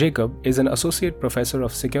Jacob is an associate professor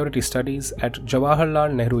of security studies at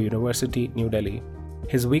Jawaharlal Nehru University, New Delhi.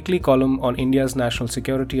 His weekly column on India's national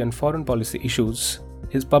security and foreign policy issues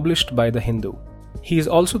is published by The Hindu. He is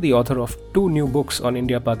also the author of 2 new books on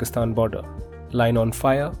India-Pakistan border, Line on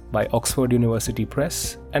Fire by Oxford University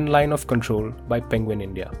Press and Line of Control by Penguin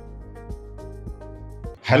India.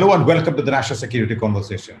 Hello and welcome to the National Security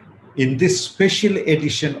Conversation. In this special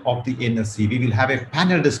edition of the NSC, we will have a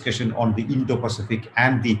panel discussion on the Indo-Pacific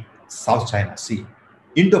and the South China Sea.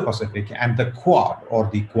 Indo-Pacific and the Quad, or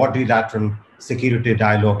the quadrilateral security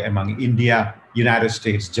dialogue among India, United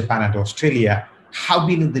States, Japan and Australia, have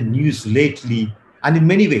been in the news lately and in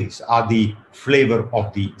many ways are the flavor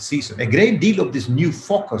of the season. A great deal of this new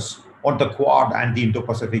focus on the Quad and the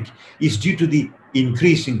Indo-Pacific is due to the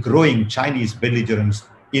increasing growing Chinese belligerence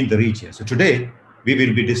in the region. So today, we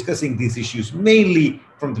will be discussing these issues mainly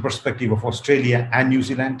from the perspective of Australia and New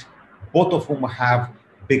Zealand, both of whom have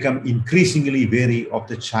become increasingly wary of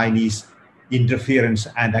the Chinese interference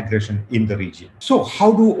and aggression in the region. So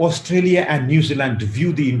how do Australia and New Zealand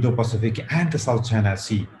view the Indo-Pacific and the South China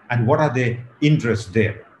Sea, and what are their interests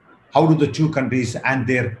there? How do the two countries and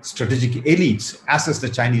their strategic elites assess the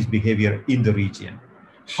Chinese behavior in the region?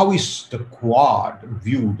 How is the Quad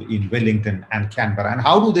viewed in Wellington and Canberra, and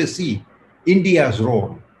how do they see India's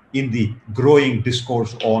role in the growing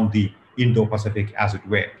discourse on the Indo-Pacific, as it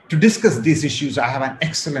were? To discuss these issues, I have an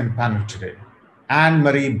excellent panel today.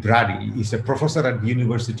 Anne-Marie Brady is a professor at the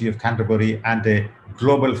University of Canterbury and a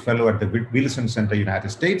global fellow at the Wilson Center, United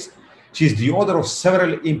States. She is the author of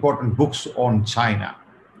several important books on China.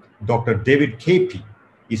 Dr. David Capie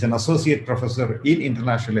is an associate professor in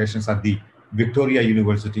international relations at the Victoria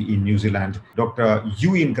University in New Zealand. Dr.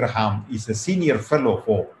 Euan Graham is a senior fellow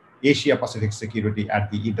for Asia-Pacific Security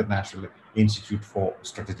at the International Institute for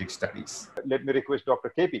Strategic Studies. Let me request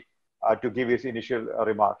Dr. Capie to give his initial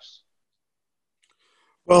remarks.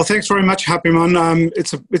 Well, thanks very much, Happymon.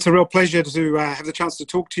 It's a real pleasure to have the chance to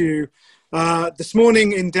talk to you this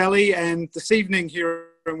morning in Delhi and this evening here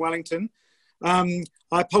in Wellington. I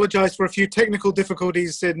apologize for a few technical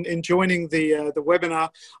difficulties in joining the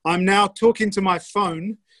webinar. I'm now talking to my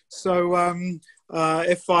phone, so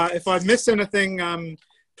if I miss anything,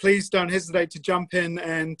 please don't hesitate to jump in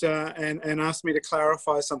and ask me to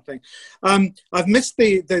clarify something. I've missed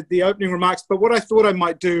the opening remarks, but what I thought I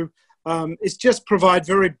might do is just provide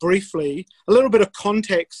very briefly a little bit of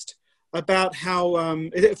context about how,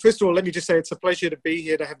 first of all, let me just say it's a pleasure to be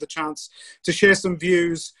here, to have the chance to share some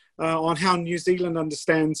views on how New Zealand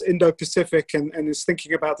understands Indo-Pacific and is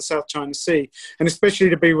thinking about the South China Sea, and especially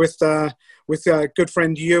to be with good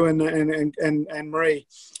friend Euan and Marie.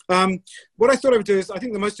 What I thought I would do is, I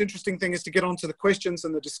think the most interesting thing is to get onto the questions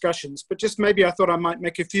and the discussions, but just maybe I thought I might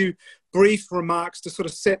make a few brief remarks to sort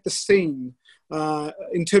of set the scene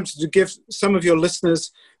in terms of to give some of your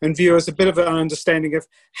listeners and viewers a bit of an understanding of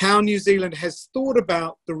how New Zealand has thought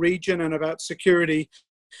about the region and about security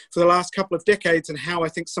for the last couple of decades, and how I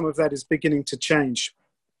think some of that is beginning to change.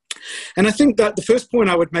 And I think that the first point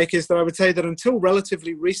I would make is that I would say that until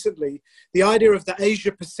relatively recently, the idea of the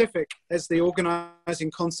Asia-Pacific as the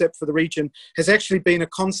organizing concept for the region has actually been a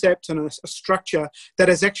concept and a structure that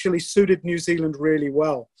has actually suited New Zealand really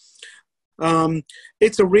well.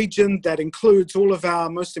 It's a region that includes all of our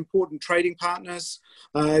most important trading partners.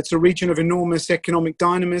 It's a region of enormous economic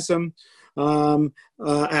dynamism.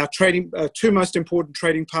 Our two most important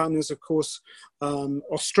trading partners, of course,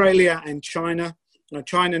 Australia and China.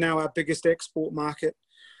 China now our biggest export market.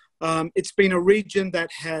 It's been a region that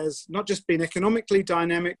has not just been economically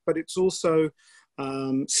dynamic, but it's also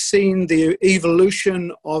seen the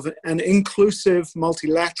evolution of an inclusive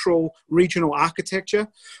multilateral regional architecture,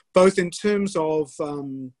 both in terms of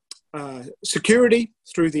security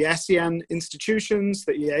through the ASEAN institutions,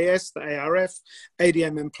 the EAS, the ARF,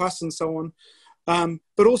 ADMM+, and so on.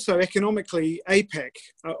 But also economically, APEC,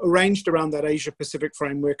 arranged around that Asia-Pacific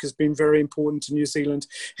framework, has been very important to New Zealand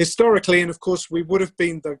historically. And of course, we would have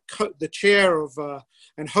been the chair of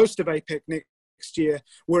and host of APEC next year,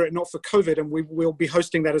 were it not for COVID, and we will be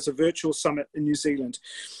hosting that as a virtual summit in New Zealand.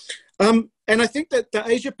 And I think that the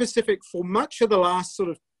Asia-Pacific, for much of the last sort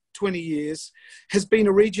of 20 years, has been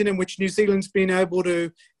a region in which New Zealand's been able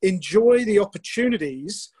to enjoy the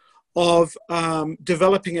opportunities of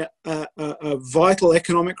developing a vital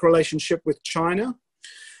economic relationship with China,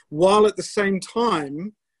 while at the same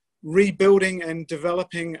time rebuilding and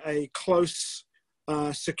developing a close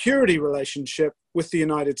security relationship with the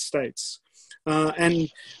United States. And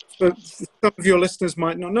some of your listeners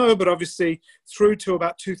might not know, but obviously through to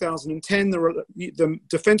about 2010, the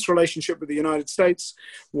defense relationship with the United States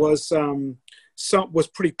was was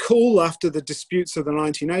pretty cool after the disputes of the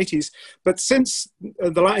 1980s. But since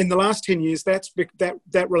in the last 10 years,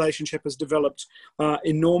 that relationship has developed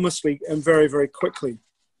enormously and very, very quickly.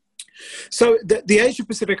 So the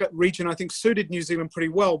Asia-Pacific region, I think, suited New Zealand pretty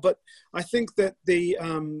well. But I think that the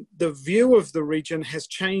view of the region has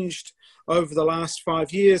changed over the last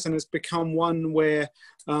 5 years and has become one where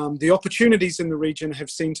the opportunities in the region have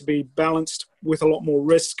seemed to be balanced with a lot more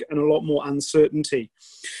risk and a lot more uncertainty.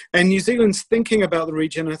 And New Zealand's thinking about the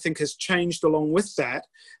region, I think, has changed along with that,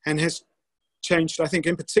 and has changed, I think,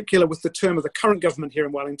 in particular with the term of the current government here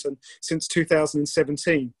in Wellington since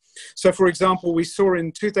 2017. So, for example, we saw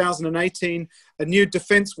in 2018 a new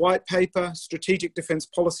defence white paper, strategic defence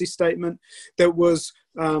policy statement that was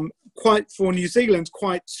for New Zealand,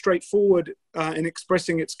 quite straightforward in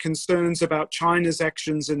expressing its concerns about China's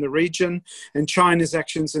actions in the region and China's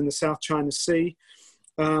actions in the South China Sea.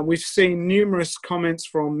 We've seen numerous comments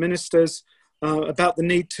from ministers about the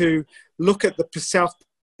need to look at the South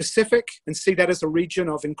Pacific and see that as a region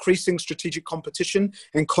of increasing strategic competition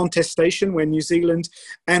and contestation, where New Zealand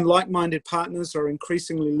and like-minded partners are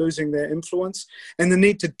increasingly losing their influence, and the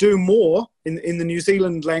need to do more in the New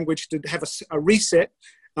Zealand language, to have a reset,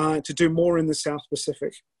 to do more in the South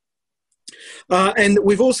Pacific. And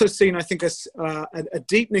we've also seen, I think, a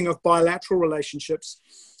deepening of bilateral relationships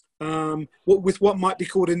with what might be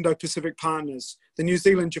called Indo-Pacific partners. The New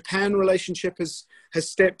Zealand-Japan relationship has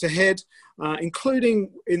stepped ahead,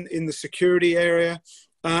 including in the security area.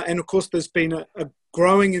 And of course, there's been a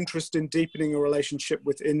growing interest in deepening a relationship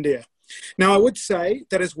with India. Now, I would say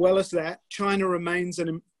that as well as that, China remains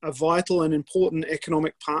a vital and important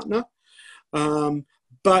economic partner.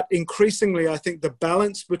 But increasingly, I think the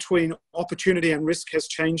balance between opportunity and risk has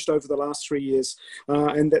changed over the last 3 years,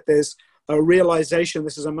 and that there's a realization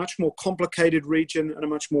this is a much more complicated region and a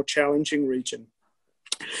much more challenging region.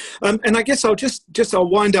 And I guess I'll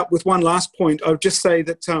wind up with one last point. I'll just say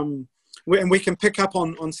that, and we can pick up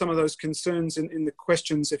on some of those concerns in the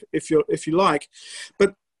questions if you like.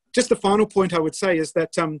 But just the final point I would say is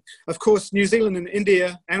that, of course, New Zealand and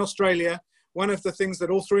India and Australia, one of the things that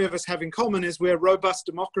all three of us have in common is we're robust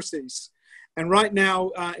democracies. And right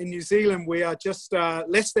now in New Zealand, we are just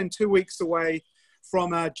less than 2 weeks away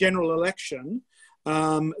from a general election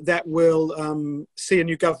that will see a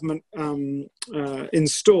new government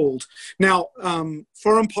installed. Now,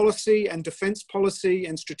 foreign policy and defence policy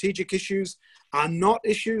and strategic issues are not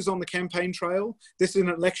issues on the campaign trail. This is an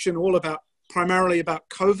election primarily about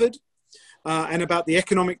COVID and about the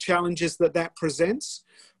economic challenges that presents.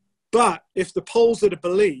 But if the polls are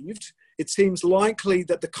believed, it seems likely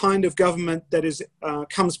that the kind of government that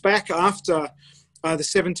comes back after the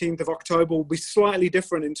 17th of October will be slightly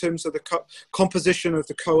different in terms of the composition of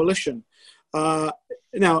the coalition.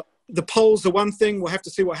 Now, the polls are one thing. We'll have to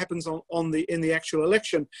see what happens in the actual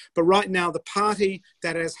election. But right now, the party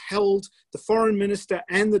that has held the foreign minister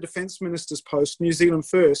and the defence minister's post, New Zealand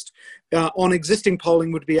First, on existing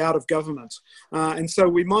polling would be out of government. And so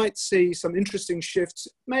we might see some interesting shifts,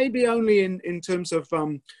 maybe only in terms of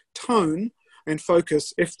tone and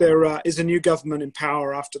focus, if there is a new government in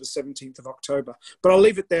power after the 17th of October. But I'll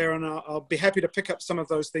leave it there, and I'll be happy to pick up some of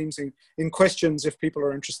those themes in questions if people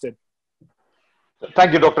are interested.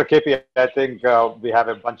 Thank you, Dr. Capie. I think we have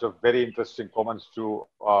a bunch of very interesting comments to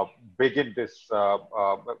begin this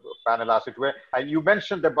panel, as it were. And you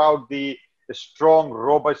mentioned about the strong,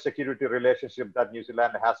 robust security relationship that New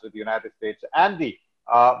Zealand has with the United States, and the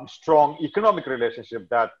strong economic relationship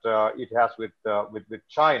that it has with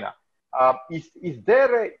China. Is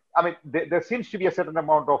there there seems to be a certain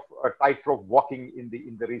amount of tightrope walking in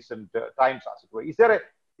the recent times, as it were.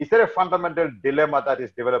 Is there a fundamental dilemma that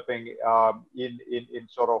is developing in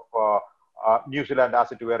sort of New Zealand,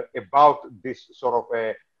 as it were, about this sort of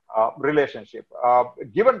a relationship?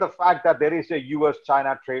 Given the fact that there is a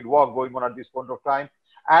US-China trade war going on at this point of time,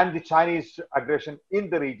 and the Chinese aggression in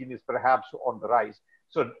the region is perhaps on the rise.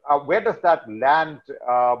 So where does that land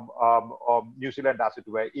New Zealand, as it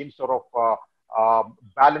were, in sort of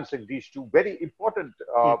balancing these two very important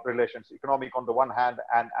relations, economic on the one hand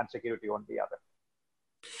and security on the other?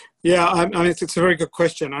 Yeah, I mean, it's a very good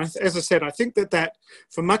question. As I said, I think that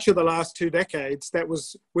for much of the last 2 decades,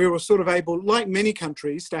 we were sort of able, like many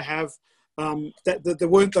countries, to have that there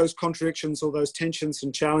weren't those contradictions or those tensions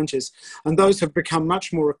and challenges, and those have become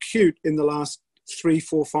much more acute in the last 3,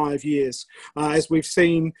 4, 5 years, as we've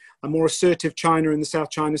seen a more assertive China in the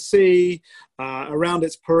South China Sea, around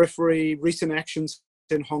its periphery, recent actions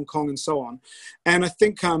in Hong Kong and so on. And I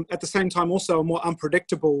think at the same time also a more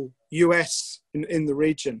unpredictable US in the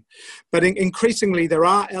region. But increasingly there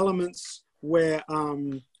are elements where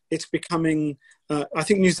it's becoming I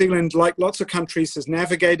think New Zealand, like lots of countries, has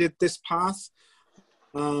navigated this path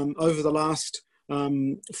over the last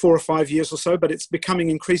 4 or 5 years or so, but it's becoming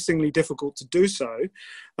increasingly difficult to do so.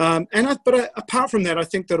 But apart from that, I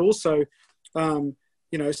think that also,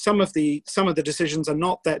 some of the decisions are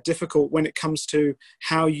not that difficult when it comes to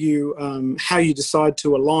how you decide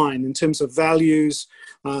to align in terms of values,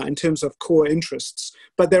 in terms of core interests.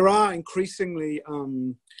 But there are increasingly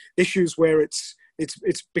issues where it's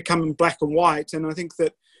becoming black and white, and I think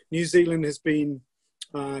that New Zealand has been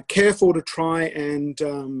careful to try and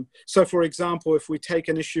so, for example, if we take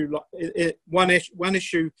an issue like one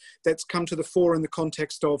issue that's come to the fore in the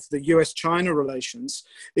context of the US-China relations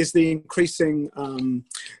is the increasing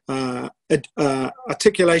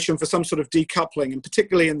articulation for some sort of decoupling, and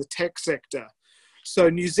particularly in the tech sector. So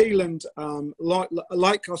New Zealand,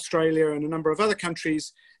 like Australia and a number of other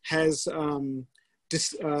countries, has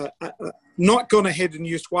not gone ahead and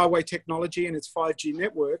used Huawei technology in its 5G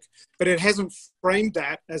network, but it hasn't framed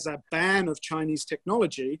that as a ban of Chinese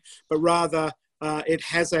technology, but rather it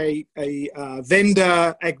has a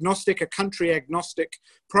vendor agnostic, a country agnostic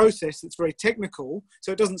process that's very technical.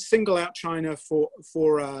 So it doesn't single out China for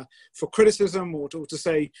criticism or to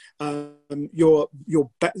say your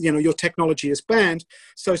technology is banned.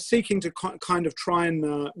 So seeking to kind of try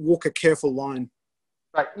and walk a careful line.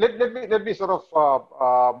 Right. Let me sort of,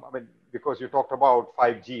 because you talked about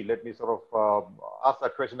 5G, let me sort of ask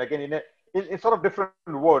that question again in sort of different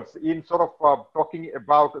words. In sort of talking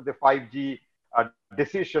about the 5G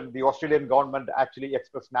decision, the Australian government actually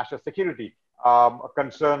expressed national security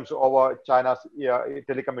concerns over China's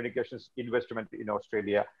telecommunications investment in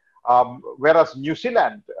Australia, whereas New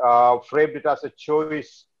Zealand framed it as a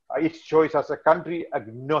choice, its choice as a country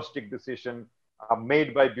agnostic decision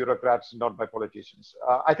made by bureaucrats, not by politicians.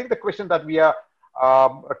 I think the question that we are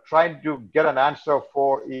trying to get an answer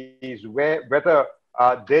for is whether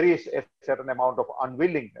there is a certain amount of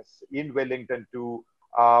unwillingness in Wellington to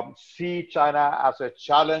see China as a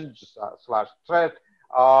challenge / threat,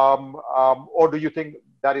 or do you think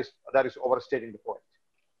that is overstating the point?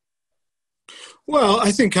 Well,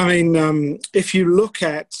 I think, if you look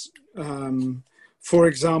at for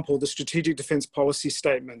example, the Strategic Defence Policy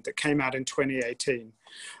Statement that came out in 2018,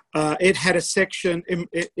 it had a section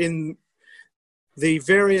in the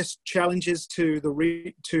various challenges to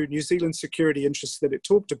New Zealand's security interests that it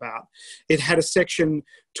talked about. It had a section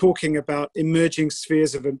talking about emerging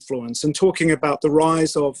spheres of influence and talking about the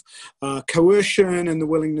rise of coercion and the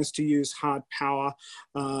willingness to use hard power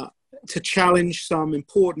to challenge some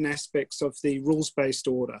important aspects of the rules-based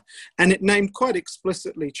order. And it named quite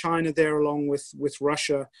explicitly China there, along with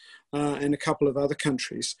Russia and a couple of other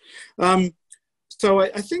countries. So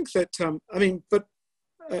I think that, but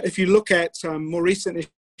if you look at more recent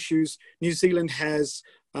issues, New Zealand has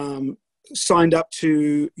signed up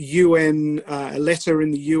to a letter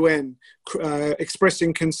in the UN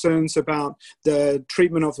expressing concerns about the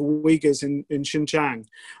treatment of the Uyghurs in Xinjiang.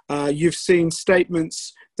 You've seen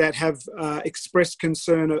statements that have expressed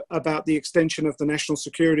concern about the extension of the national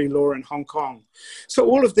security law in Hong Kong. So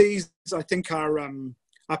all of these, I think, are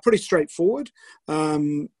pretty straightforward.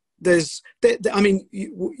 You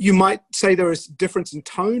might say there is difference in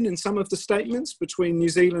tone in some of the statements between New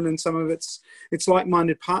Zealand and some of its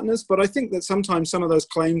like-minded partners, but I think that sometimes some of those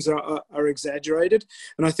claims are exaggerated,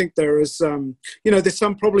 and I think there is, there's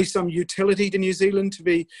probably some utility to New Zealand to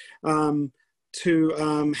be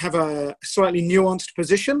have a slightly nuanced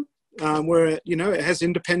position. Where it has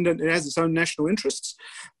its own national interests,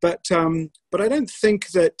 but I don't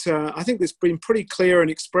think that I think it's been pretty clear in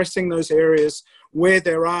expressing those areas where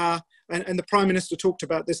there are, and the Prime Minister talked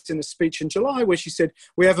about this in a speech in July, where she said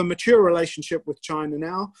we have a mature relationship with China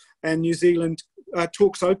now, and New Zealand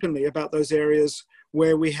talks openly about those areas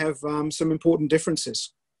where we have some important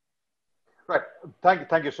differences. Right.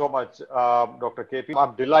 Thank you so much, Dr. Capie.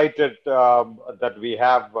 I'm delighted that we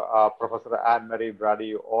have Professor Anne-Marie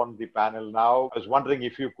Brady on the panel now. I was wondering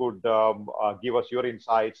if you could give us your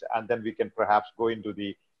insights, and then we can perhaps go into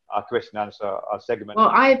the question and answer segment.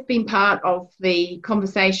 Well, I've been part of the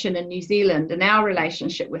conversation in New Zealand and our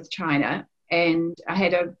relationship with China, and I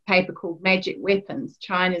had a paper called Magic Weapons,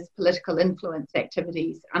 China's Political Influence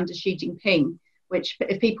Activities under Xi Jinping, which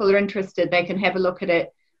if people are interested, they can have a look at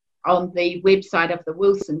it on the website of the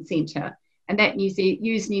Wilson Centre, and that used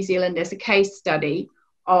New Zealand as a case study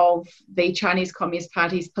of the Chinese Communist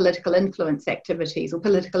Party's political influence activities, or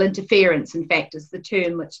political interference, in fact, is the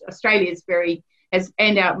term which Australia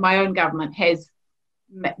my own government has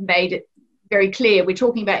made it very clear. We're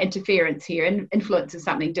talking about interference here, and influence is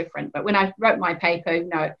something different. But when I wrote my paper,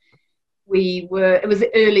 it was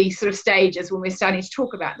the early sort of stages when we're starting to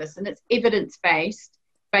talk about this, and it's evidence-based,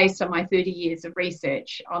 based on my 30 years of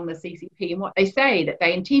research on the CCP and what they say that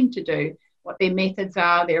they intend to do, what their methods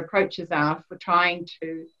are, their approaches are for trying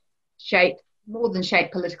to shape, more than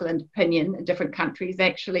shape political opinion in different countries,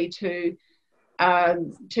 actually to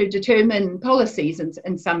determine policies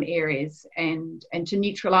in some areas and to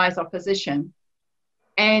neutralise opposition.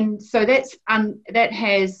 And so that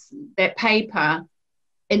paper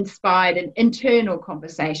inspired an internal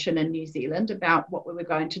conversation in New Zealand about what we were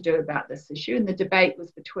going to do about this issue. And the debate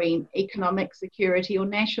was between economic security or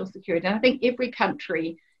national security. And I think every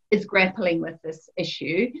country is grappling with this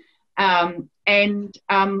issue. I'm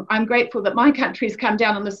grateful that my country has come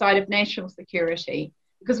down on the side of national security,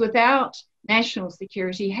 because without national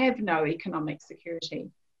security, you have no economic security.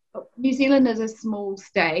 But New Zealand is a small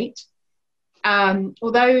state.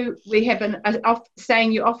 Although we have a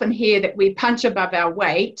saying you often hear that we punch above our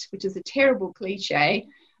weight, which is a terrible cliche,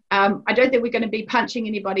 I don't think we're going to be punching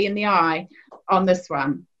anybody in the eye on this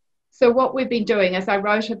one. So what we've been doing, as I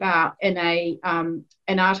wrote about in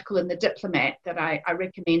an article in The Diplomat that I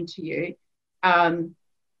recommend to you,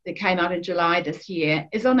 that came out in July this year,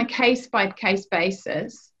 is on a case-by-case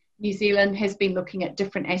basis. New Zealand has been looking at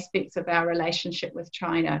different aspects of our relationship with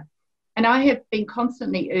China. And I have been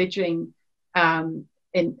constantly urging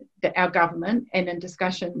our government and in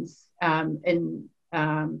discussions in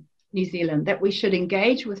New Zealand that we should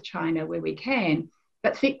engage with China where we can,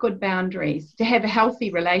 but set good boundaries. To have a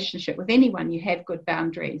healthy relationship with anyone, you have good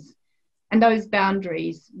boundaries. And those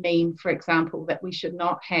boundaries mean, for example, that we should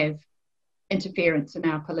not have interference in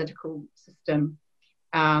our political system,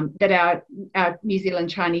 that our New Zealand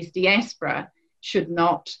Chinese diaspora should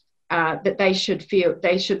not, that they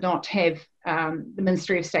should not have the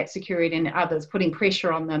Ministry of State Security and others putting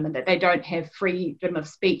pressure on them, and that they don't have freedom of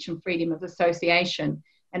speech and freedom of association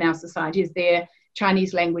in our societies. Their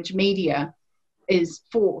Chinese language media is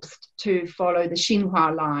forced to follow the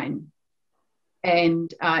Xinhua line,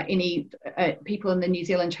 and any people in the New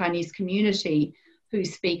Zealand Chinese community who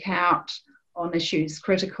speak out on issues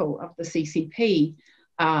critical of the CCP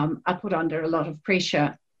are put under a lot of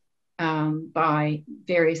pressure by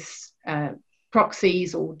various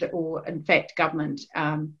proxies or in fact government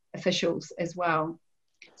officials as well.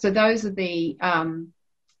 So those are the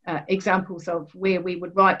examples of where we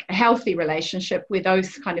would like a healthy relationship where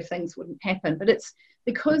those kind of things wouldn't happen. But it's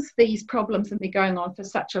because these problems have been going on for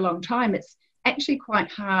such a long time, it's actually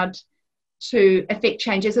quite hard to affect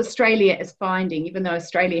change, as Australia is finding, even though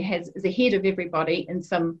Australia is ahead of everybody in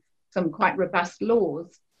some quite robust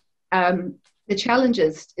laws. The challenge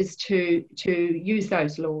is to use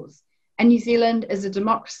those laws. And New Zealand is a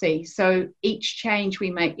democracy, so each change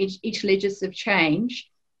we make, each legislative change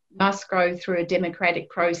must go through a democratic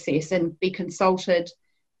process and be consulted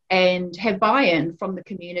and have buy-in from the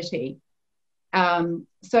community.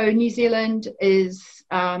 So New Zealand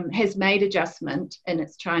has made adjustment in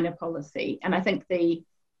its China policy, and I think the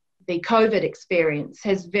COVID experience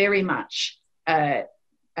has very much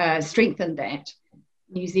strengthened that.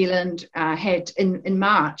 New Zealand had in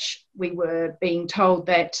March, we were being told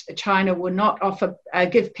that China would not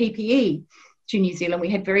give PPE to New Zealand. We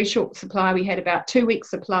had very short supply. We had about 2 weeks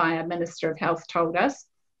supply, our Minister of Health told us,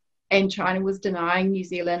 and China was denying New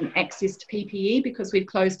Zealand access to PPE because we'd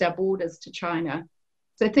closed our borders to China.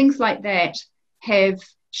 So things like that have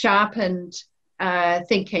sharpened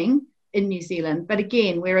thinking in New Zealand. But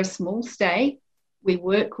again, we're a small state. We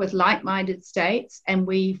work with like-minded states, and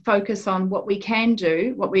we focus on what we can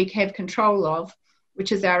do, what we have control of,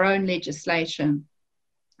 which is our own legislation.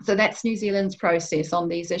 So that's New Zealand's process on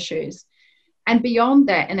these issues. And beyond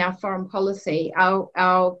that, in our foreign policy,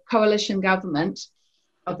 our coalition government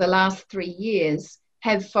of the last 3 years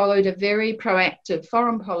have followed a very proactive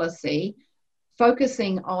foreign policy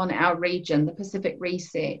focusing on our region, the Pacific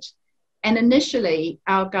Reset. And initially,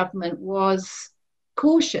 our government was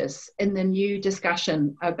cautious in the new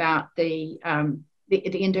discussion about the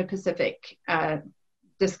Indo-Pacific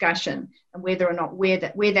discussion and whether or not where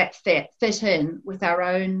that fit in with our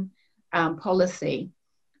own policy.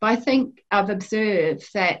 But I think I've observed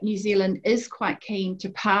that New Zealand is quite keen to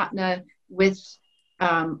partner with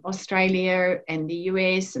Australia and the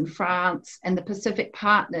US and France and the Pacific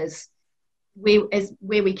partners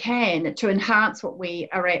where we can to enhance what we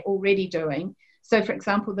are already doing. So, for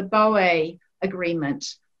example, the BOE agreement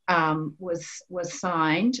was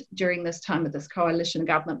signed during this time of this coalition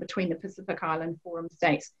government between the Pacific Island Forum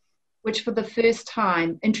states, which for the first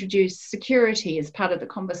time introduced security as part of the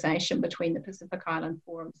conversation between the Pacific Island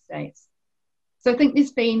Forum states. So I think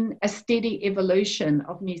there's been a steady evolution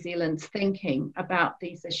of New Zealand's thinking about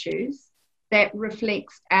these issues. that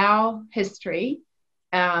reflects our history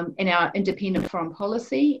and our independent foreign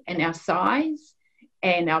policy and our size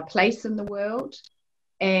and our place in the world.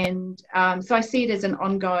 And so I see it as an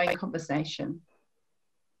ongoing conversation.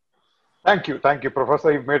 Thank you,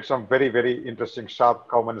 Professor. You've made some very, very interesting, sharp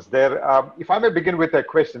comments there. If I may begin with a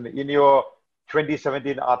question. In your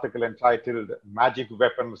 2017 article entitled Magic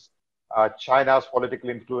Weapons, China's Political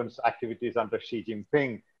Influence Activities under Xi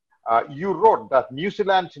Jinping, you wrote that New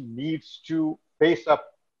Zealand needs to face up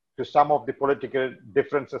to some of the political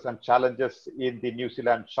differences and challenges in the New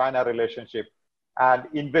Zealand-China relationship and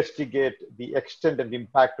investigate the extent and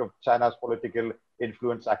impact of China's political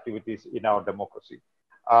influence activities in our democracy.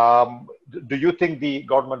 Do you think the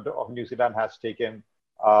government of New Zealand has taken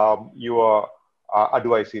your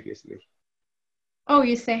advice seriously? Oh,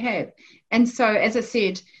 yes, they have. And so, as I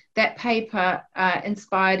said, that paper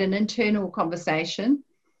inspired an internal conversation.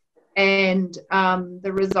 And one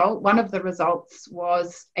of the results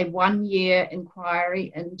was a 1-year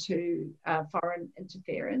inquiry into foreign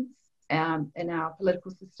interference in our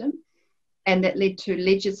political system. And that led to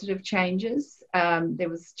legislative changes. There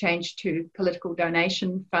was change to political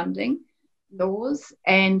donation funding laws,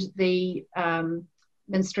 and the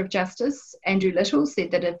Minister of Justice, Andrew Little,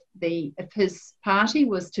 said that if his party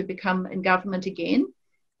was to become in government again,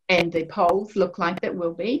 and the polls look like that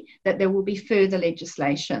there will be further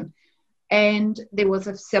legislation. And there was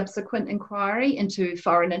a subsequent inquiry into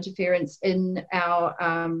foreign interference in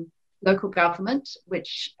our local government,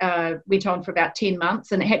 which went on for about 10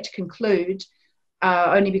 months, and it had to conclude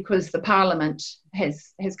only because the Parliament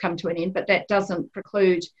has come to an end, but that doesn't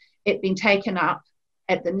preclude it being taken up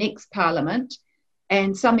at the next Parliament.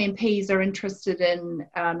 And some MPs are interested in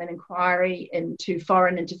an inquiry into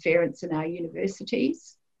foreign interference in our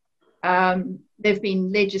universities. There have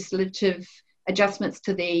been legislative adjustments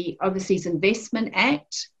to the Overseas Investment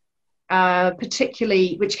Act,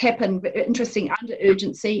 particularly, which happened, interesting, under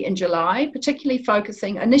urgency in July, particularly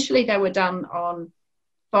focusing, initially they were done on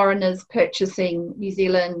foreigners purchasing New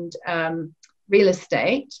Zealand real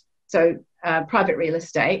estate, so private real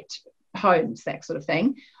estate, homes, that sort of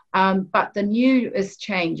thing. But the newest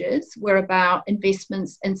changes were about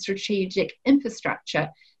investments in strategic infrastructure.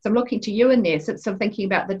 So I'm looking to you in there, so I'm thinking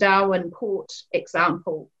about the Darwin Port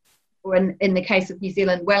example, or in the case of New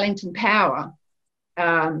Zealand, Wellington Power.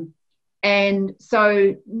 And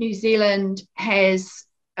so New Zealand has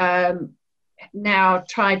now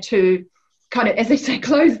tried to kind of, as they say,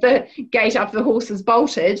 close the gate after the horse has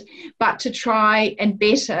bolted, but to try and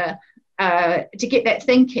better, to get that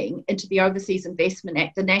thinking into the Overseas Investment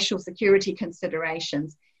Act, the national security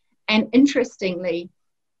considerations. And interestingly,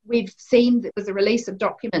 we've seen that there was a release of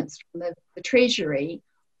documents from the Treasury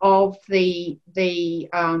of the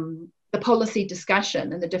policy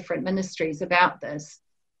discussion in the different ministries about this.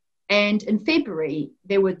 And in February,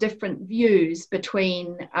 there were different views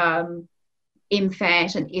between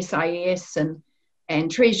MFAT and SIS and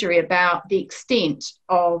Treasury about the extent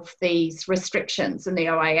of these restrictions in the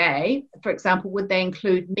OIA. For example, would they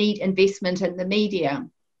include investment in the media?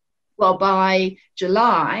 Well, by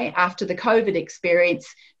July, after the COVID experience,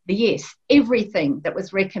 yes, everything that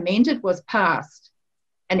was recommended was passed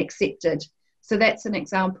and accepted. So that's an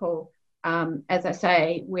example, as I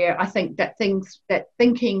say, where I think that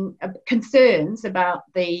concerns about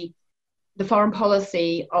the foreign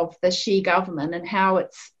policy of the Xi government and how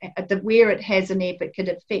where it has an advocate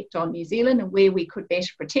effect on New Zealand and where we could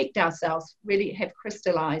better protect ourselves really have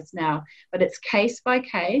crystallised now. But it's case by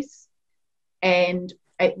case, and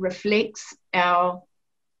it reflects our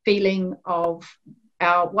feeling of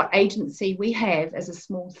what agency we have as a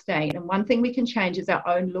small state. And one thing we can change is our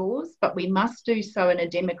own laws, but we must do so in a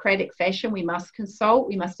democratic fashion. We must consult,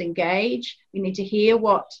 we must engage, we need to hear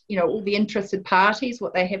what, all the interested parties,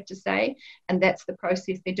 what they have to say, and that's the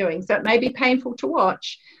process they're doing. So it may be painful to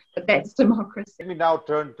watch, but that's democracy. Let me now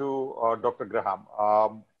turn to Dr. Graham.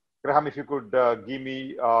 Graham, if you could give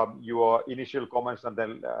me your initial comments, and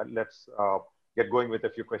then let's get going with a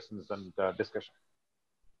few questions and discussion.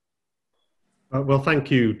 Well, thank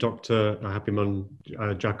you, Dr. Happymon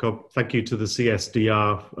Jacob. Thank you to the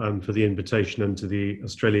CSDR for the invitation, and to the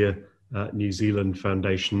Australia New Zealand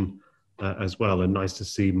Foundation as well. And nice to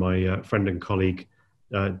see my friend and colleague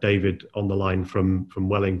David on the line from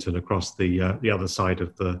Wellington across the other side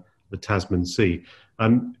of the Tasman Sea.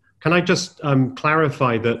 Can I just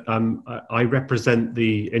clarify that I represent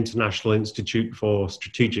the International Institute for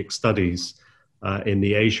Strategic Studies in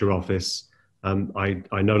the Asia office.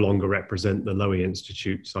 I no longer represent the Lowy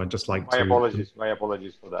Institute, so I'd just like My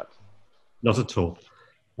apologies for that. Not at all.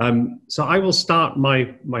 So I will start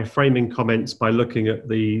my framing comments by looking at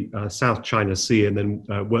the South China Sea and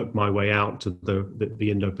then work my way out to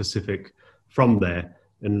the Indo-Pacific from there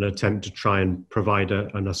in an attempt to try and provide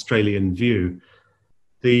an Australian view.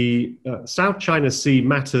 The South China Sea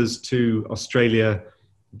matters to Australia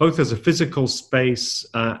both as a physical space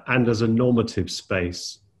and as a normative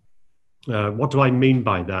space. What do I mean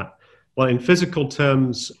by that? Well, in physical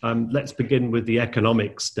terms, let's begin with the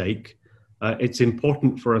economic stake. It's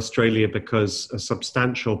important for Australia because a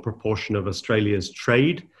substantial proportion of Australia's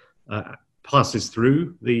trade passes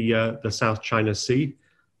through the South China Sea,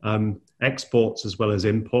 exports as well as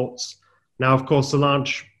imports. Now, of course, a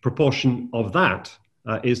large proportion of that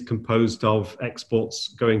is composed of exports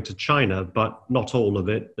going to China, but not all of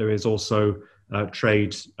it. There is also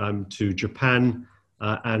trade to Japan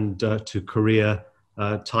and to Korea,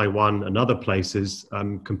 Taiwan and other places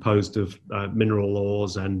composed of mineral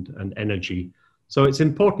ores and energy. So it's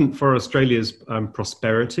important for Australia's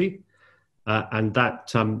prosperity, and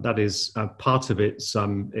that is part of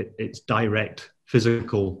its direct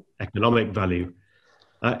physical economic value.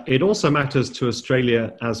 It also matters to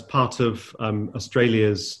Australia as part of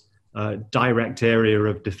Australia's direct area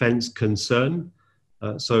of defence concern.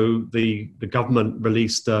 So the government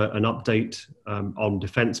released an update on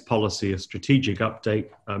defence policy, a strategic update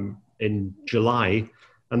in July,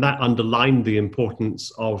 and that underlined the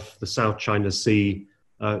importance of the South China Sea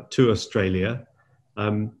to Australia.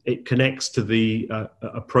 It connects to the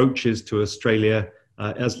approaches to Australia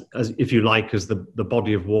as if you like, as the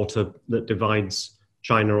body of water that divides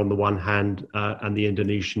China on the one hand and the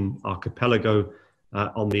Indonesian archipelago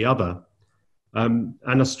on the other. And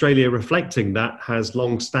Australia, reflecting that, has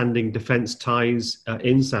long-standing defence ties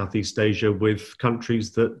in Southeast Asia with countries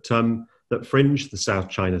that fringe the South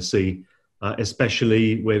China Sea,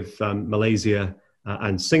 especially with Malaysia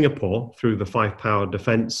and Singapore through the five-power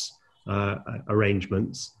defence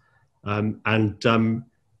arrangements.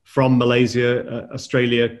 From Malaysia,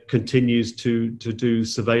 Australia continues to do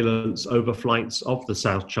surveillance overflights of the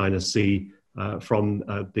South China Sea from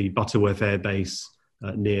the Butterworth Air Base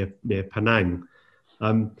near Penang.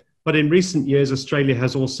 But in recent years, Australia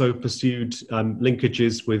has also pursued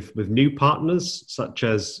linkages with new partners such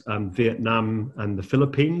as Vietnam and the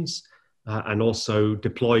Philippines, and also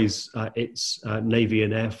deploys its Navy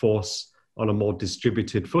and Air Force on a more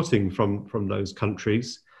distributed footing from those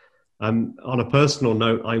countries. On a personal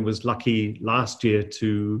note, I was lucky last year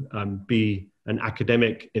to be an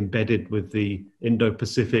academic embedded with the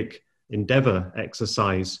Indo-Pacific Endeavour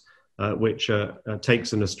exercise, which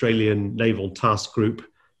takes an Australian naval task group,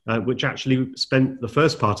 which actually spent the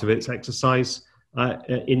first part of its exercise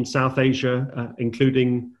in South Asia,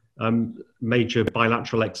 including major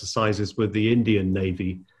bilateral exercises with the Indian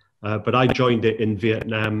Navy. But I joined it in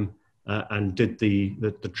Vietnam and did the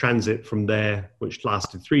transit from there, which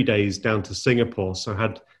lasted 3 days, down to Singapore. So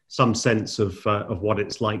had some sense of what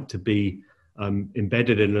it's like to be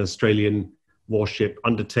embedded in an Australian warship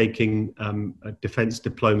undertaking defence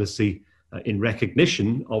diplomacy in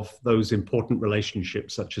recognition of those important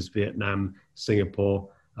relationships such as Vietnam, Singapore,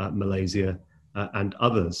 Malaysia, and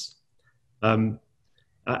others.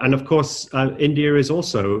 And of course, India is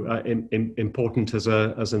also important as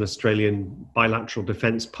an Australian bilateral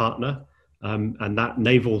defence partner, and that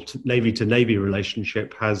Navy-to-Navy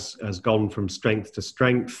relationship has gone from strength to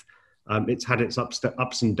strength. It's had its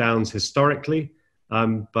ups and downs historically,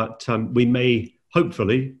 but we may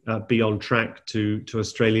hopefully be on track to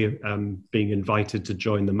Australia being invited to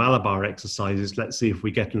join the Malabar exercises. Let's see if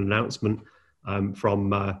we get an announcement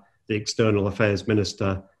from the External Affairs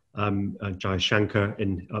Minister, Jai Shankar,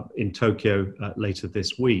 in Tokyo later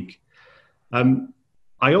this week.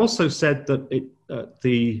 I also said that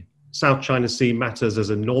the South China Sea matters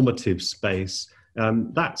as a normative space.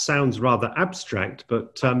 That sounds rather abstract,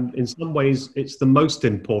 but in some ways it's the most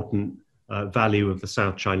important value of the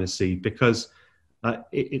South China Sea, because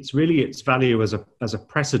it's really its value as a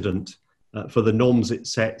precedent for the norms it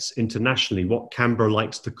sets internationally, what Canberra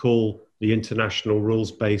likes to call the international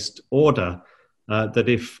rules-based order. That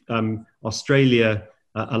if Australia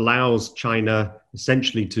allows China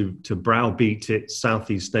essentially to browbeat its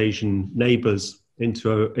Southeast Asian neighbours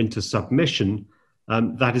into submission,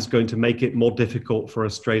 that is going to make it more difficult for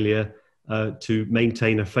Australia to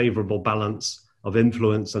maintain a favourable balance of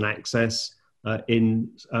influence and access in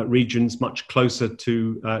regions much closer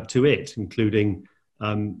to it, including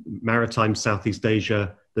maritime Southeast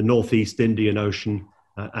Asia, the Northeast Indian Ocean,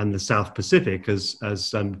 and the South Pacific, as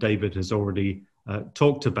David has already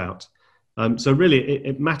talked about. So really,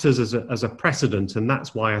 it matters as a precedent, and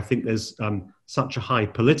that's why I think there's such a high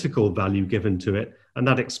political value given to it, and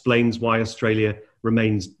that explains why Australia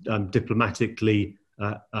remains diplomatically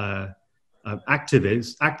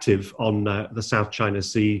active on the South China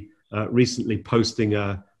Sea, recently posting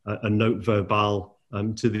a note verbal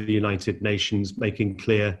to the United Nations, making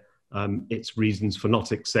clear its reasons for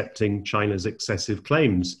not accepting China's excessive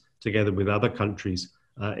claims, together with other countries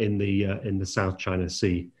in the South China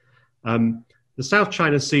Sea. The South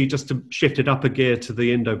China Sea, just to shift it up a gear to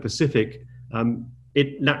the Indo-Pacific,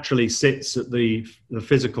 it naturally sits at the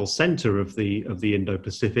physical center of the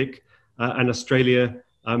Indo-Pacific, and Australia,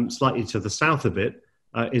 slightly to the south of it,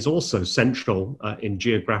 is also central in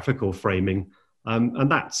geographical framing, and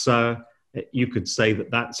that's you could say that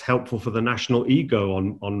that's helpful for the national ego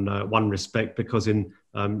on one respect, because in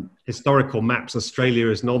historical maps, Australia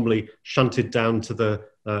is normally shunted down to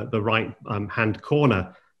the right hand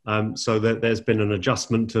corner, so that there's been an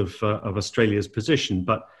adjustment of Australia's position.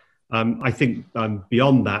 But I think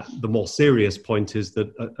beyond that, the more serious point is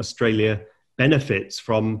that Australia benefits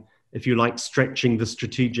from, if you like, stretching the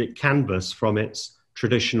strategic canvas from its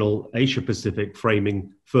traditional Asia-Pacific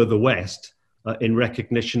framing further west, in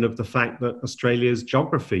recognition of the fact that Australia's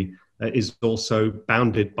geography is also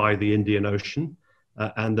bounded by the Indian Ocean,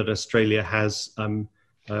 and that Australia has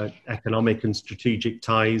economic and strategic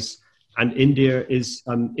ties. And India is,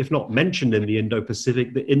 if not mentioned in the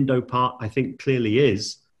Indo-Pacific, the Indo part, I think, clearly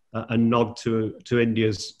is a nod to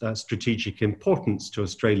India's strategic importance to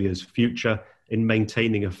Australia's future in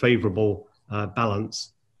maintaining a favourable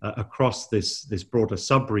balance across this broader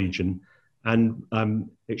sub-region. And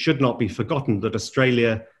it should not be forgotten that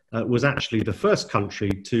Australia was actually the first country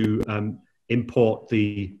to import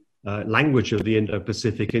the language of the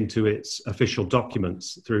Indo-Pacific into its official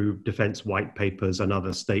documents through defence white papers and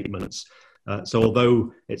other statements. So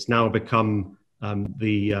although it's now become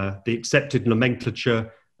the accepted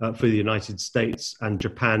nomenclature for the United States and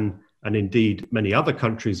Japan, and indeed many other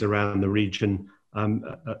countries around the region,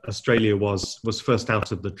 Australia was first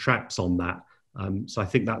out of the traps on that. So I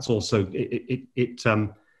think that's also,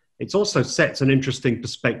 it also sets an interesting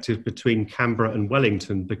perspective between Canberra and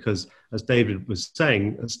Wellington, because as David was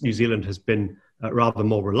saying, New Zealand has been rather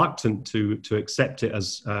more reluctant to accept it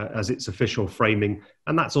as its official framing,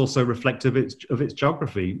 and that's also reflective of its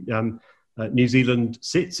geography. New Zealand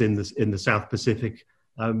sits in the South Pacific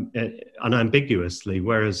unambiguously,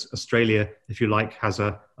 whereas Australia, if you like, has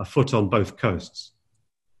a foot on both coasts.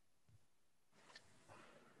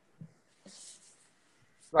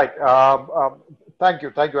 Right. Thank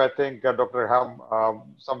you. I think, Dr. Ham,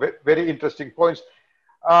 some very interesting points.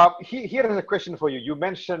 Here is a question for you. You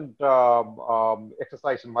mentioned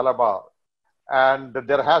exercise in Malabar, and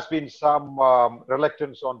there has been some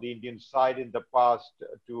reluctance on the Indian side in the past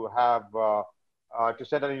to have to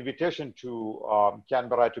send an invitation to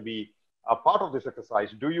Canberra to be a part of this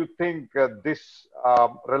exercise. Do you think this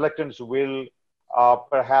reluctance will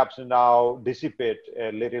perhaps now dissipate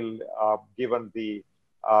a little, given the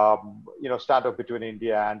standoff between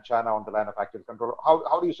India and China on the line of active control?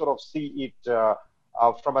 How do you sort of see it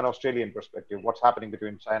from an Australian perspective? What's happening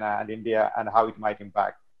between China and India, and how it might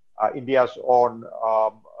impact India's own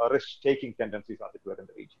risk-taking tendencies, as it were, in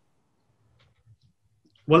the region?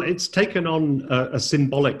 Well, it's taken on a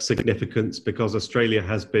symbolic significance because Australia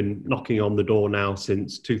has been knocking on the door now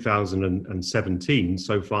since 2017,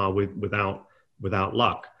 so far without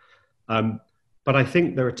luck. But I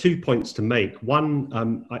think there are 2 points to make.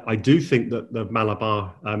 One, I do think that the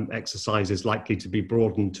Malabar exercise is likely to be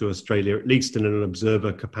broadened to Australia, at least in an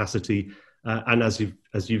observer capacity. And as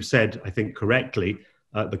you've said, I think correctly,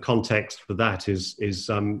 the context for that is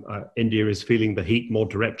India is feeling the heat more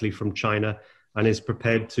directly from China and is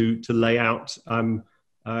prepared to lay out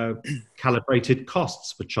calibrated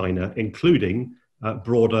costs for China, including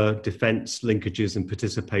broader defense linkages and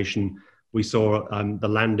participation. We saw the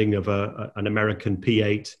landing of an American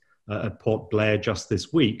P-8 at Port Blair just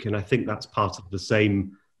this week, and I think that's part of the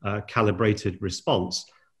same calibrated response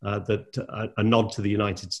that a nod to the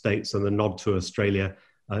United States and a nod to Australia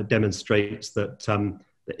demonstrates that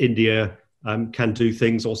India can do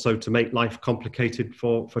things also to make life complicated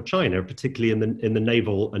for China, particularly in the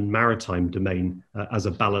naval and maritime domain, as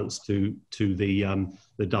a balance to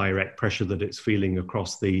the direct pressure that it's feeling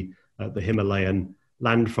across the Himalayan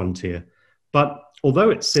land frontier. But although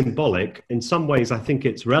it's symbolic, in some ways I think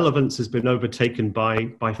its relevance has been overtaken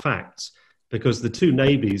by facts, because the two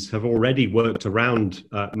navies have already worked around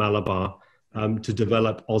Malabar to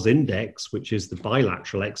develop AUSINDEX, which is the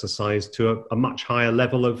bilateral exercise, to a much higher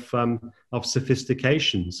level of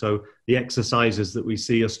sophistication. So the exercises that we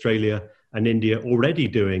see Australia and India already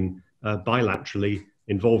doing bilaterally,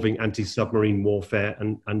 involving anti-submarine warfare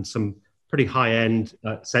and some pretty high-end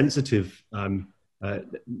sensitive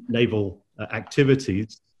naval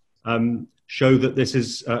activities show that this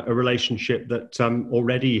is a relationship that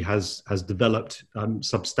already has developed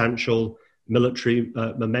substantial military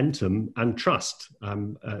momentum and trust.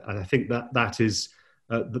 And I think that is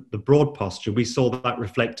the broad posture. We saw that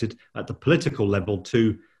reflected at the political level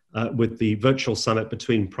too, with the virtual summit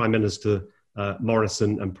between Prime Minister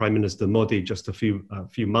Morrison and Prime Minister Modi just a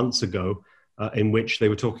few months ago, in which they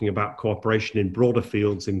were talking about cooperation in broader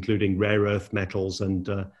fields, including rare earth metals and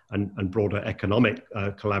broader economic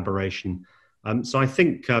collaboration. So I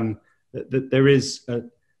think that there is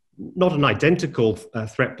not an identical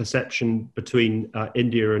threat perception between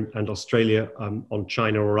India and Australia on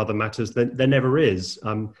China or other matters. There never is.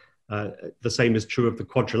 The same is true of the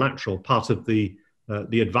quadrilateral. Part of the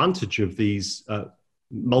advantage of these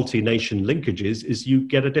multi-nation linkages is you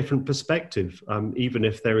get a different perspective, even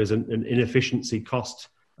if there is an inefficiency cost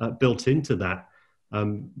built into that.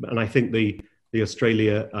 And I think the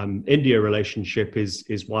Australia-India relationship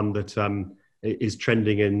is one that is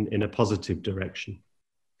trending in a positive direction.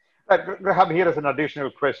 Graham, here is an additional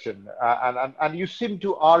question. And you seem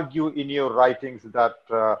to argue in your writings that,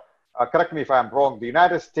 correct me if I'm wrong, the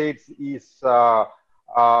United States is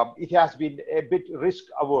it has been a bit risk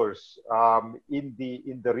averse in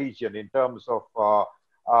the region in terms of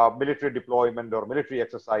military deployment or military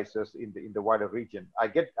exercises in the wider region.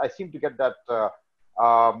 I seem to get that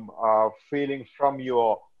feeling from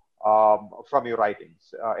your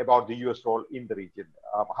writings about the U.S. role in the region.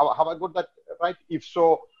 Have I got that right? If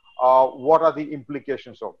so, what are the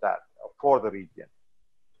implications of that for the region?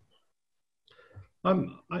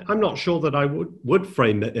 I'm not sure that I would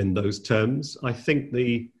frame it in those terms. I think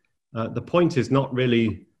the point is not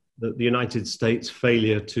really the United States'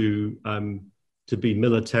 failure to be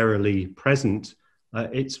militarily present.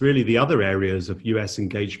 It's really the other areas of US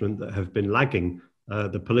engagement that have been lagging,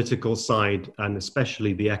 the political side and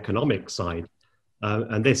especially the economic side.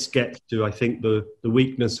 And this gets to, I think, the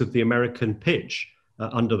weakness of the American pitch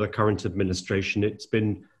under the current administration. It's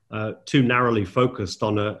been too narrowly focused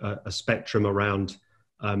on a spectrum around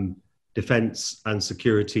defense and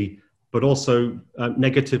security, but also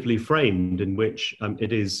negatively framed, in which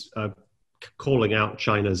it is calling out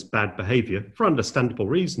China's bad behavior for understandable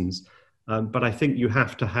reasons. But I think you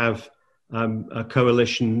have to have a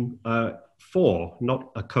coalition for,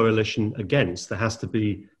 not a coalition against. There has to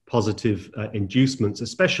be positive inducements,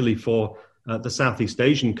 especially for the Southeast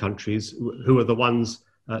Asian countries, who are the ones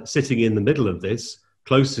sitting in the middle of this,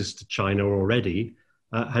 closest to China already,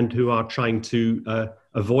 and who are trying to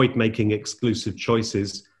avoid making exclusive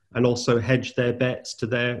choices and also hedge their bets to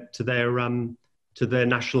their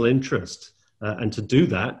national interest. And to do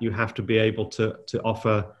that, you have to be able to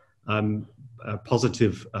offer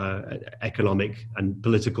positive economic and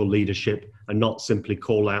political leadership, and not simply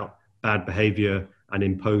call out bad behavior and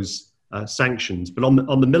impose sanctions. But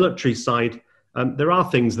on the military side, there are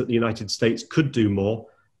things that the United States could do more.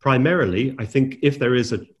 Primarily, I think if there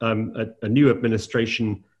is a new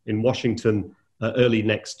administration in Washington early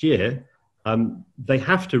next year, they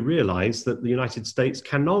have to realize that the United States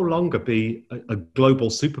can no longer be a global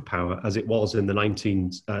superpower as it was in the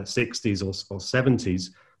 1960s or 70s.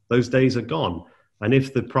 Those days are gone. And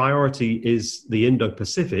if the priority is the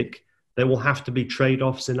Indo-Pacific, there will have to be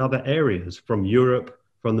trade-offs in other areas, from Europe,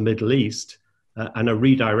 from the Middle East, and a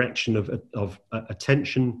redirection of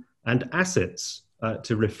attention and assets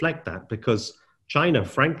to reflect that, because China,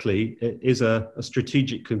 frankly, is a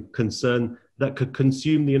strategic concern that could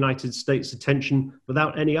consume the United States' attention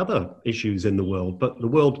without any other issues in the world. But the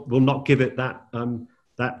world will not give it that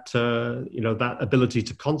ability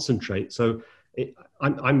to concentrate. So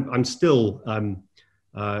I'm still.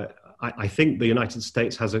 I think the United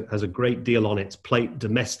States has a great deal on its plate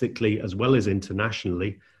domestically as well as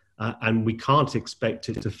internationally, and we can't expect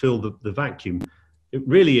it to fill the vacuum.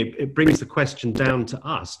 It brings the question down to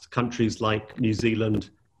us, countries like New Zealand,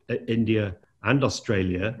 India, and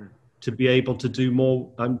Australia, to be able to do more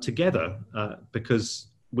together, because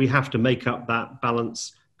we have to make up that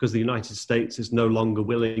balance, because the United States is no longer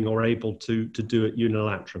willing or able to do it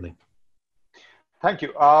unilaterally. Thank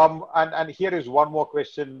you. And here is one more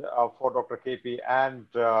question for Dr. Capie and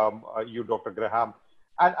you, Dr. Graham.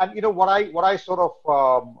 And you know what I sort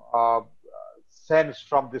of sense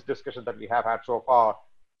from this discussion that we have had so far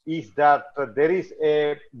is that there is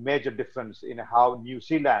a major difference in how New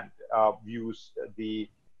Zealand views the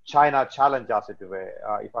China challenge, as it were,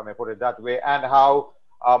 if I may put it that way, and how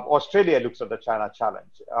Australia looks at the China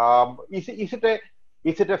challenge.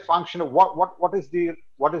 Is it a function of what is the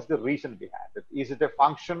reason behind it? Is it a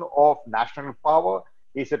function of national power?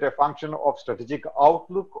 Is it a function of strategic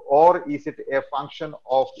outlook, or is it a function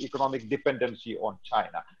of economic dependency on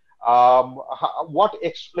China? What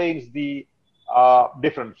explains the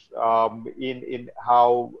difference in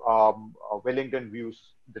how Wellington views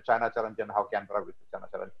the China challenge and how Canberra views the China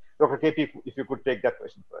challenge? Dr. Capie, if you could take that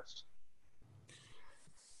question first.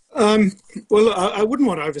 Well, I wouldn't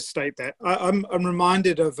want to overstate that. I'm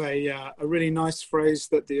reminded of a really nice phrase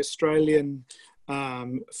that the Australian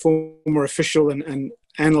former official and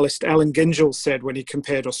analyst Alan Gingell said when he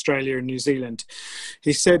compared Australia and New Zealand.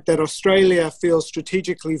 He said that Australia feels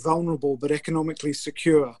strategically vulnerable but economically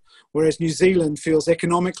secure, whereas New Zealand feels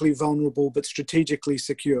economically vulnerable but strategically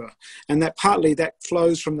secure. And that partly that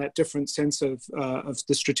flows from that different sense of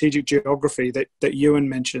the strategic geography that Euan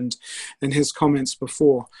mentioned in his comments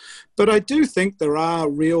before. But I do think there are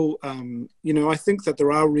real, I think that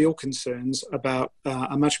there are real concerns about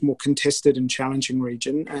a much more contested and challenging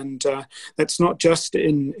region. And that's not just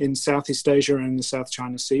in Southeast Asia and the South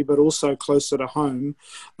China Sea, but also closer to home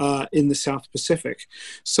in the South Pacific.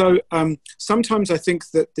 So sometimes I think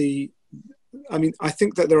that I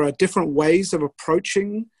think that there are different ways of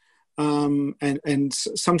approaching, and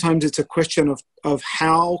sometimes it's a question of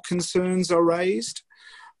how concerns are raised.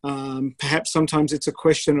 Perhaps sometimes it's a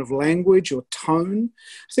question of language or tone.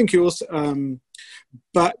 I think you also,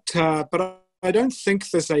 but I don't think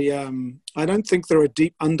I don't think there are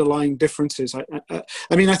deep underlying differences. I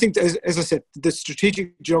think, as I said, the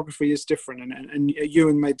strategic geography is different, and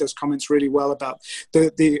Euan made those comments really well about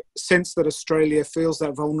the sense that Australia feels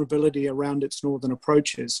that vulnerability around its northern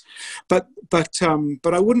approaches. But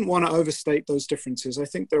I wouldn't want to overstate those differences. I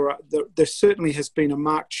think there certainly has been a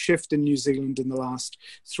marked shift in New Zealand in the last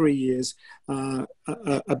 3 years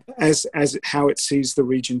as how it sees the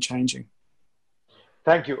region changing.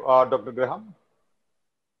 Thank you. Dr. Graham?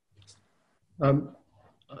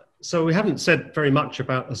 So we haven't said very much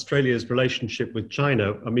about Australia's relationship with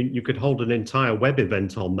China. I mean, you could hold an entire web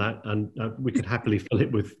event on that, and we could happily fill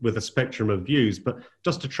it with a spectrum of views. But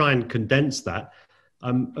just to try and condense that,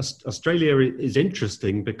 Australia is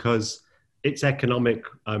interesting because its economic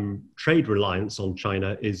trade reliance on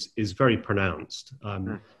China is very pronounced,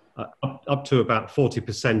 up to about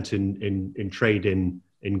 40% in trade in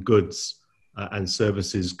goods and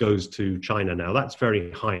services goes to China now. That's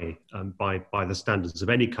very high by the standards of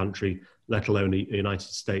any country, let alone a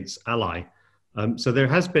United States ally. So there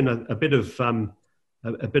has been a bit of a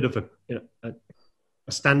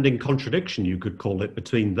standing contradiction, you could call it,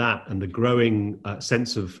 between that and the growing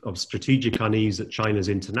sense of strategic unease at China's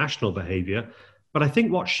international behavior. But I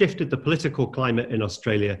think what shifted the political climate in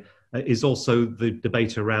Australia is also the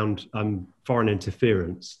debate around foreign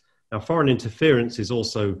interference. Now, foreign interference is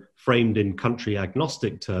also framed in country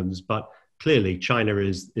agnostic terms, but clearly China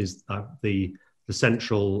is the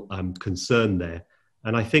central concern there.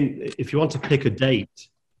 And I think if you want to pick a date,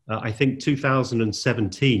 I think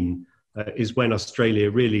 2017 is when Australia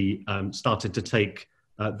really started to take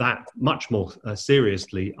that much more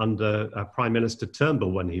seriously under Prime Minister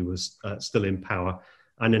Turnbull when he was still in power,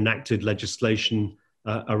 and enacted legislation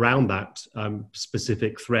around that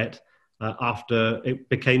specific threat. After it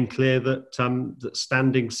became clear that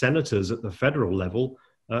standing senators at the federal level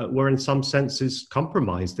were in some senses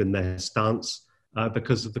compromised in their stance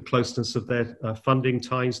because of the closeness of their funding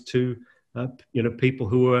ties to people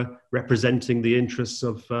who were representing the interests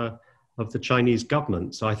of the Chinese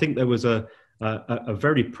government. So I think there was a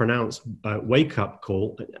very pronounced wake-up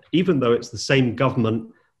call, even though it's the same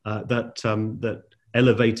government that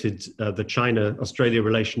elevated the China-Australia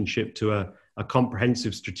relationship to a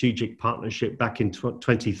comprehensive strategic partnership back in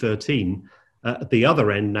 2013. At the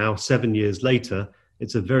other end now, 7 years later,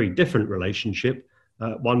 it's a very different relationship,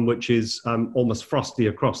 one which is almost frosty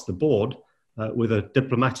across the board, with a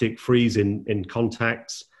diplomatic freeze in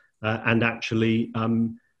contacts. And actually,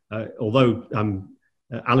 although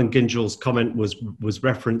Alan Gingell's comment was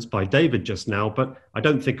referenced by David just now, but I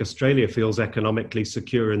don't think Australia feels economically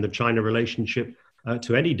secure in the China relationship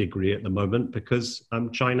to any degree at the moment, because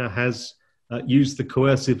China has used the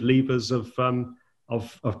coercive levers of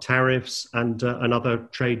tariffs and other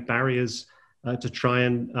trade barriers to try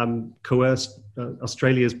and coerce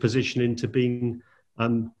Australia's position into being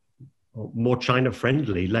more China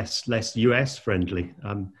friendly, less US friendly,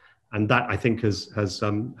 and that I think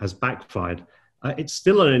has backfired. It's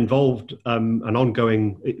still an involved, an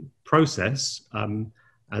ongoing process, and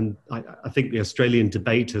I think the Australian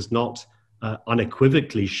debate has not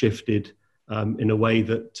unequivocally shifted in a way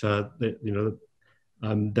that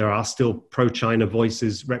there are still pro-China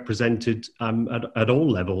voices represented at all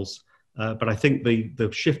levels. But I think the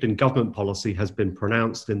shift in government policy has been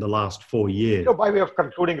pronounced in the last 4 years. By way of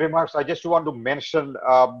concluding remarks, I just want to mention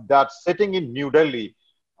that sitting in New Delhi,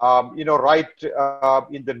 right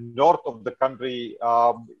in the north of the country,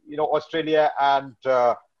 Australia and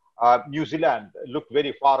New Zealand look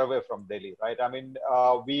very far away from Delhi, right? I mean,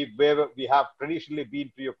 we have traditionally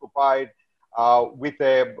been preoccupied with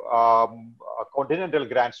a continental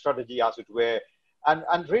grand strategy, as it were,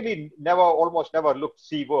 and really almost never looked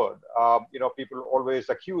seaward. People always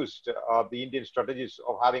accused the Indian strategies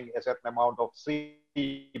of having a certain amount of sea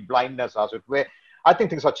blindness, as it were. I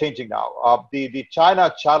think things are changing now. The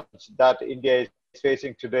China challenge that India is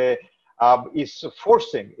facing today is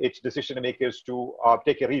forcing its decision makers to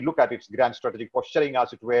take a relook at its grand strategic posturing,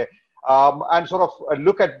 as it were, and sort of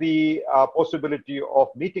look at the possibility of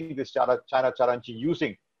meeting this China challenge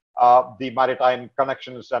using the maritime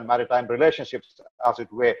connections and maritime relationships, as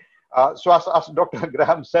it were. So as Dr.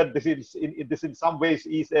 Graham said, this in some ways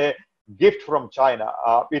is a gift from China.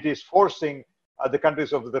 It is forcing the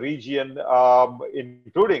countries of the region,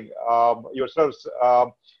 including yourselves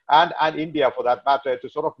and India for that matter, to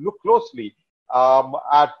sort of look closely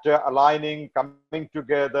at aligning, coming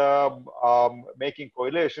together, making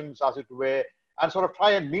coalitions, as it were, and sort of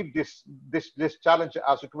try and meet this challenge,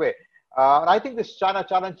 as it were. And I think this China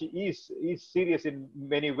challenge is serious in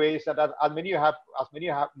many ways, and as many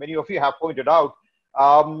of you have pointed out,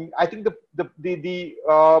 I think the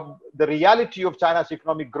reality of China's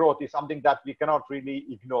economic growth is something that we cannot really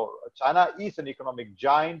ignore. China is an economic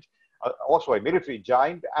giant, also a military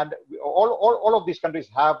giant, and all of these countries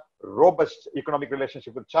have robust economic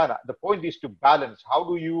relationship with China. The point is to balance. How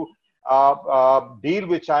do you deal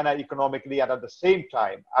with China economically and at the same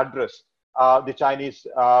time address the Chinese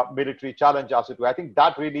military challenge, as it were? I think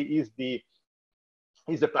that really is the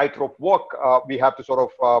tightrope walk we have to sort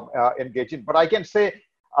of engage in. But I can say,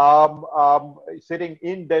 sitting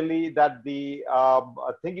in Delhi, that the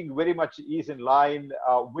thinking very much is in line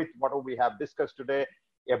with what we have discussed today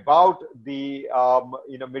about the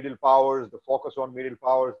middle powers, the focus on middle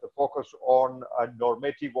powers, the focus on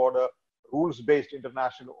normative order, rules-based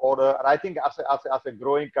international order. And I think as a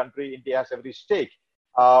growing country, India has every stake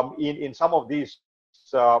in some of these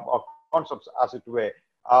concepts, as it were.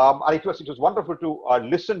 And it was wonderful to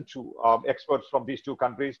listen to experts from these two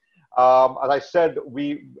countries. As I said,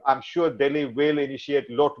 I'm sure Delhi will initiate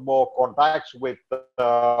a lot more contacts with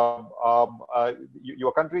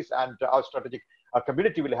your countries, and our strategic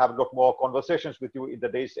community will have a lot more conversations with you in the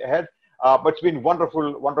days ahead. But it's been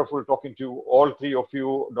wonderful talking to all three of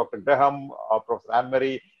you, Dr. Graham, Professor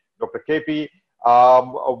Anne-Marie, Dr. Capie.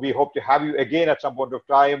 We hope to have you again at some point of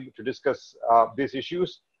time to discuss these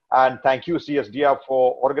issues. And thank you, CSDR,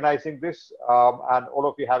 for organizing this. And all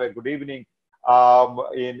of you have a good evening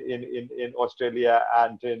in Australia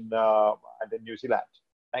and in New Zealand.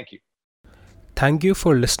 Thank you. Thank you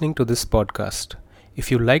for listening to this podcast.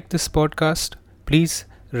 If you like this podcast, please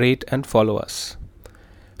rate and follow us.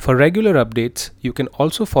 For regular updates, you can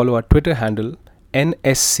also follow our Twitter handle,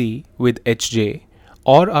 NSC with HJ,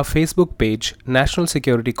 or our Facebook page, National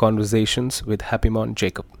Security Conversations with Happymon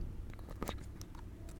Jacob.